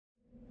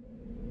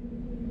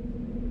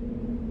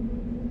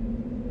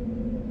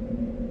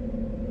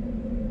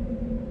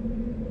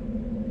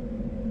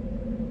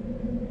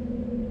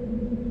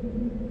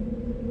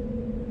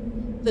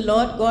the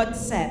Lord God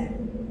said,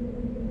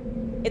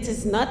 "It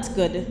is not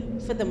good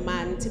for the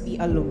man to be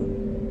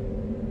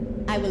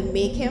alone. I will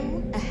make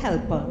him a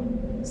helper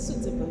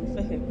suitable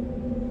for him."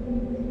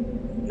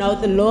 Now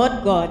the Lord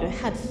God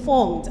had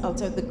formed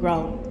out of the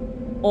ground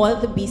all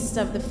the beasts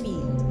of the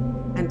field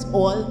and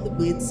all the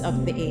birds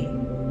of the air.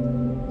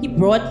 He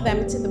brought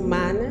them to the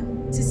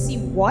man to see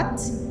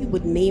what he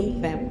would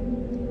name them,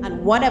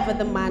 and whatever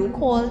the man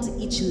called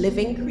each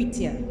living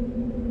creature,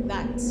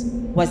 that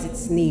was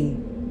its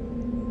name.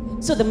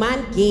 So the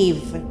man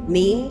gave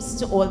names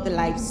to all the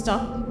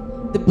livestock,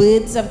 the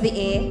birds of the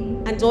air,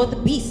 and all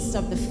the beasts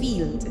of the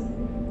field.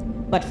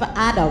 But for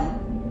Adam,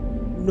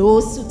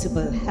 no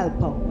suitable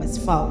helper was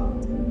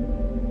found.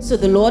 So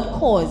the Lord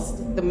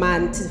caused the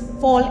man to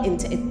fall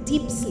into a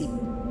deep sleep,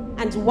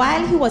 and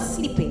while he was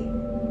sleeping,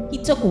 he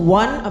took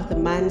one of the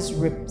man's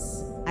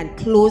ribs and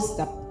closed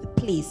up the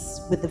place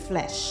with the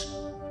flesh.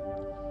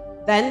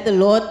 Then the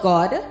Lord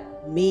God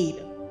made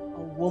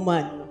a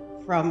woman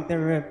from the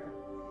rib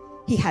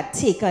he had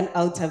taken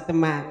out of the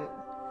man,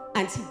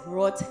 and he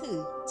brought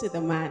her to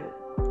the man.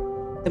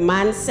 The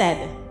man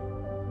said,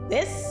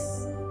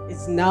 "This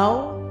is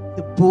now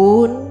the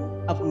bone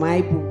of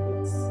my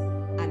bones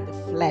and the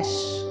flesh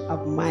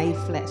of my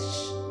flesh.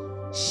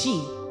 She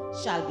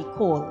shall be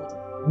called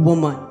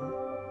woman,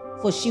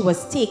 for she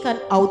was taken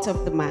out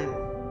of the man.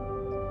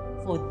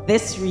 For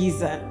this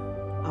reason,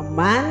 a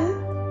man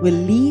will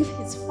leave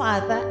his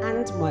father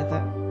and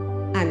mother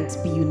and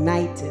be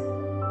united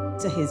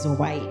to his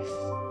wife,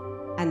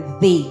 and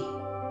they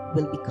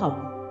will become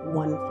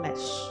one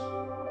flesh."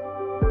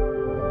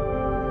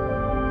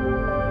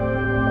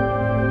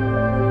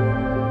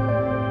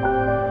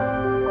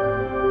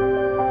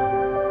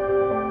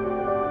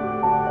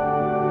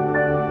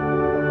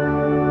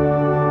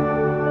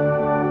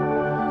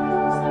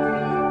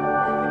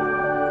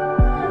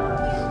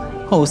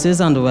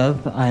 Houses and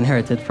wealth are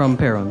inherited from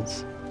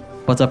parents,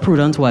 but a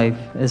prudent wife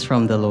is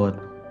from the Lord.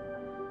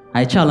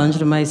 I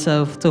challenged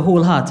myself to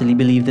wholeheartedly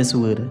believe this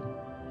word,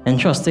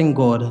 entrusting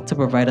God to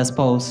provide a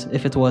spouse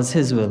if it was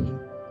His will.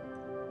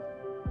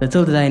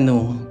 Little did I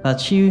know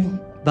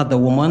that the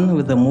woman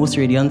with the most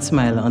radiant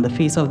smile on the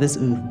face of this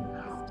earth,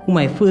 whom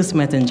I first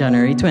met in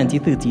January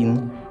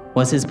 2013,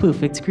 was His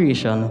perfect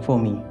creation for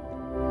me.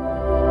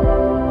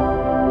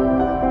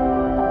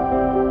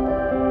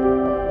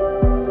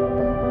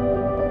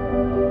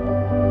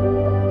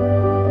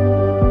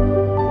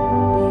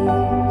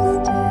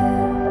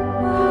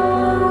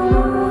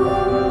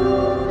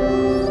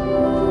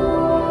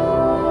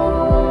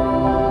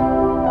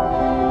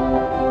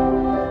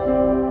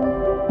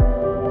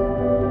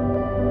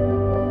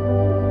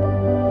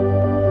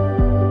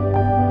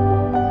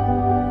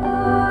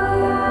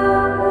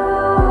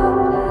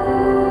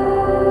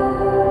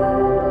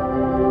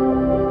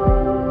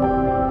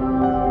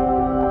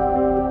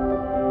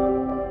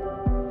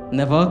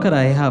 Never could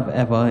I have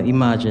ever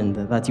imagined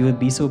that you would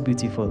be so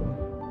beautiful,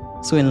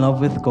 so in love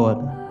with God,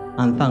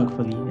 and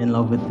thankfully in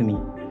love with me.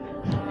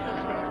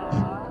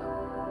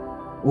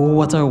 Oh,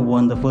 what a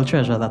wonderful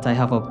treasure that I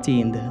have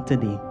obtained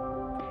today,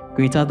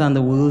 greater than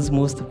the world's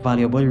most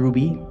valuable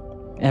ruby,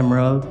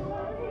 emerald,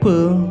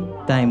 pearl,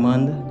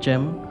 diamond,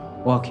 gem,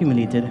 or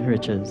accumulated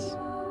riches.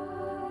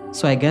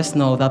 So I guess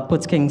now that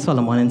puts King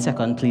Solomon in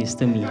second place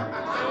to me.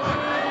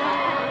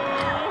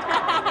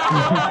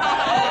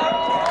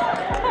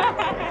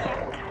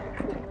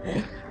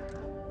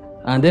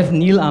 And if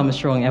Neil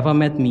Armstrong ever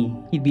met me,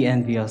 he'd be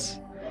envious.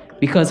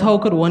 Because how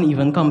could one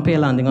even compare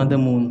landing on the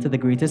moon to the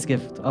greatest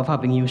gift of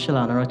having you,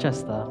 Chylana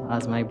Rochester,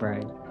 as my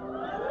bride?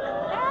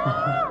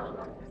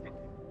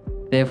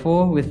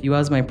 Therefore, with you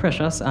as my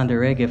precious and a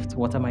rare gift,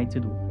 what am I to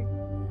do?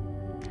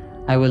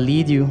 I will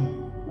lead you,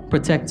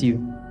 protect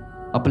you,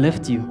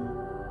 uplift you,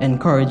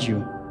 encourage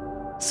you,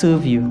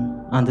 serve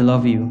you, and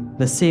love you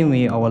the same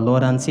way our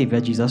Lord and Savior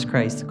Jesus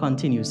Christ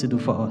continues to do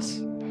for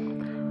us.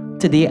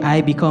 Today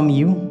I become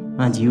you,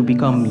 and you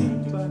become me,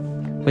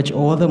 which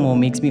all the more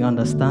makes me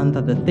understand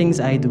that the things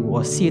I do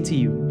or say to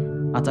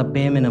you at a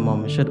bare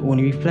minimum should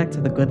only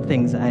reflect the good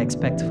things I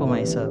expect for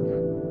myself.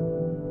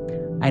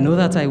 I know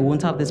that I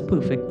won't have this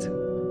perfect,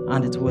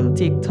 and it will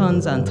take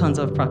tons and tons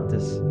of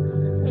practice.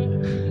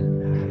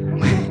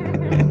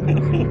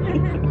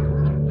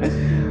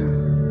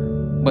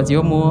 But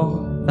you're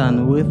more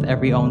than worth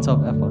every ounce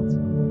of effort.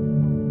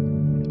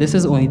 This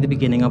is only the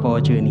beginning of our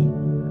journey.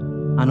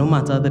 And no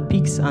matter the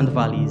peaks and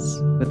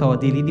valleys, with our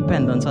daily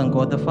dependence on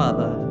God the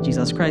Father,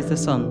 Jesus Christ the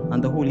Son,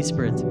 and the Holy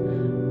Spirit,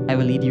 I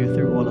will lead you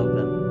through all of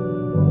them.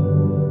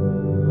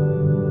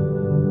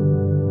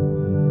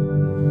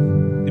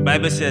 The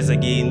Bible says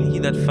again, he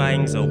that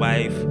finds a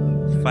wife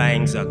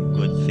finds a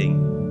good thing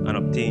and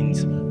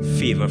obtains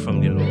favor from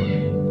the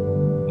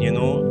Lord. You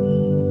know,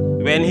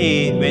 when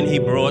he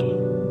brought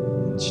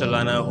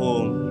Chylana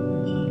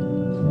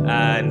home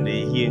and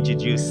he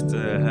introduced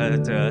her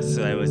to us,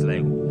 so I was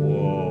like,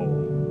 whoa,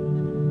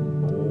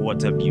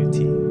 what a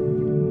beauty.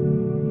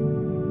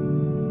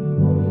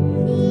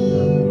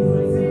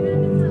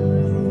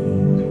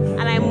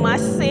 And I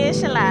must say,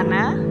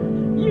 Chylana,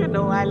 you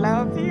know I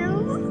love you.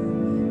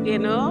 You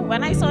know,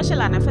 when I saw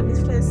Chylana for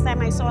the first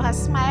time, I saw her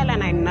smile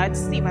and I nudged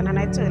Stephen and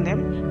I told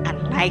him, I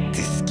like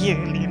this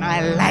girl, you know,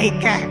 I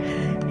like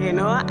her, you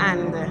know,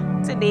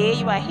 and today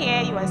you are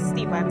here, you are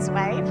Stephen's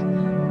wife.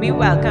 We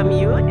welcome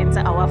you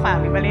into our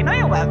family. Well, you know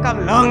you're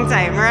welcome long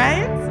time,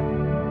 right?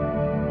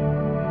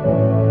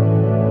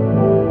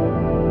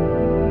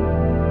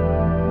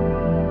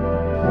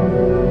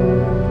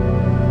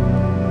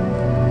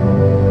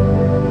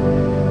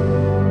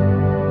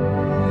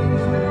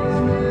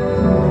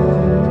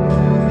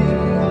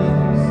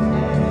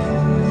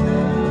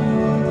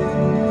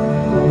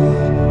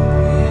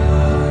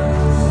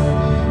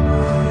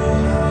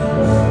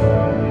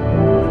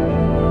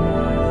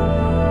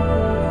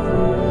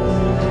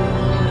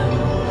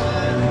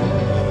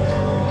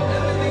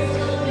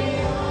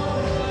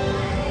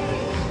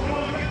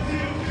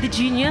 The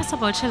genius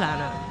about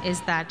Chylana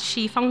is that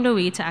she found a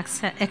way to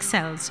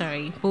excel,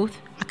 both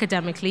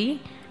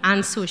academically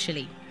and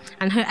socially.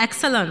 And her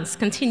excellence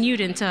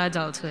continued into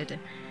adulthood.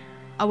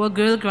 Our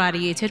girl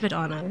graduated with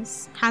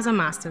honors, has a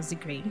master's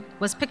degree,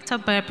 was picked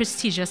up by a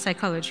prestigious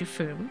psychology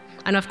firm,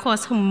 and of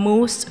course, her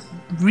most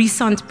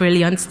recent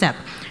brilliant step,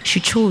 she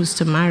chose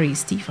to marry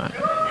Stephen.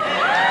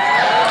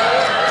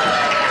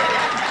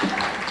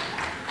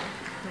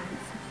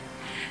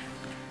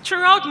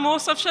 Throughout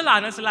most of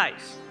Chylana's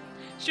life,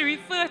 she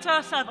referred to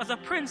herself as a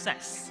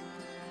princess.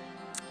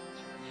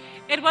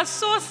 It was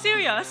so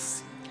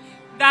serious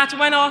that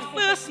when our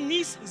first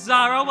niece,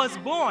 Zara, was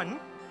born,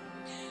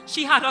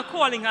 she had her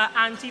calling her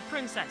Auntie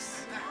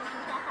Princess.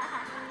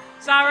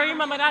 Zara,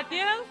 remember that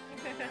girl?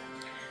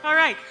 All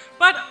right.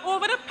 But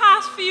over the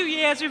past few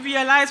years, we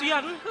realized we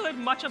hadn't heard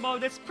much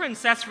about this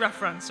princess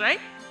reference, right?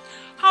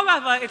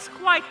 However, it's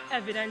quite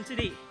evident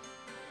today.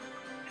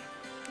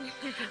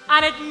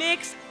 And it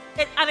makes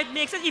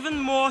it even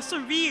more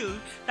surreal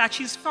that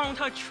she's found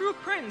her true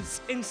prince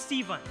in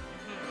Stephen.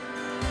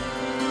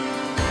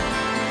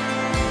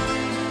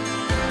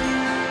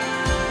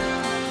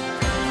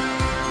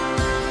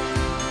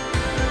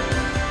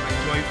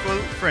 My joyful,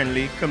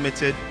 friendly,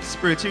 committed,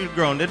 spiritually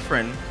grounded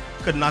friend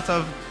could not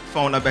have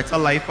found a better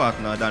life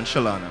partner than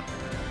Chylana.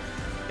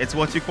 It's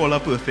what you call a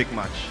perfect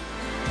match.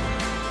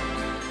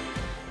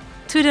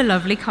 To the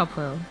lovely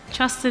couple,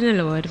 trust in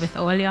the Lord with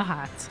all your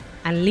heart,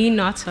 and lean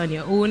not on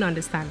your own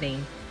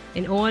understanding.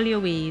 In all your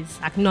ways,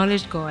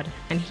 acknowledge God,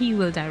 and He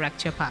will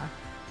direct your path.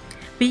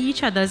 Be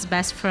each other's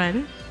best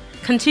friend,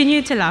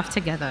 continue to laugh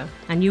together,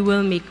 and you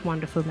will make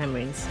wonderful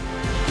memories.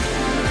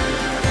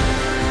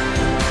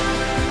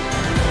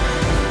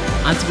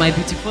 And to my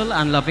beautiful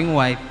and loving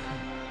wife,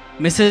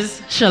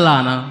 Mrs.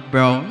 Chylana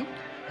Brown,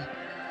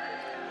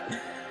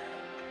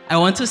 I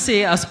want to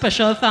say a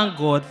special thank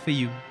God for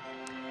you.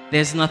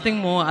 There's nothing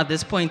more at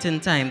this point in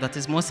time that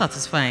is more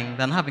satisfying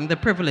than having the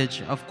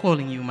privilege of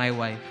calling you my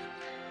wife.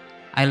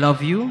 I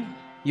love you,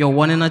 you're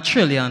one in a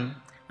trillion,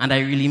 and I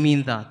really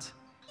mean that.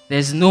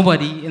 There's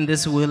nobody in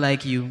this world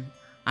like you,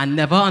 and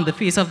never on the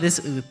face of this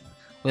earth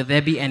will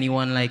there be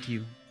anyone like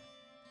you.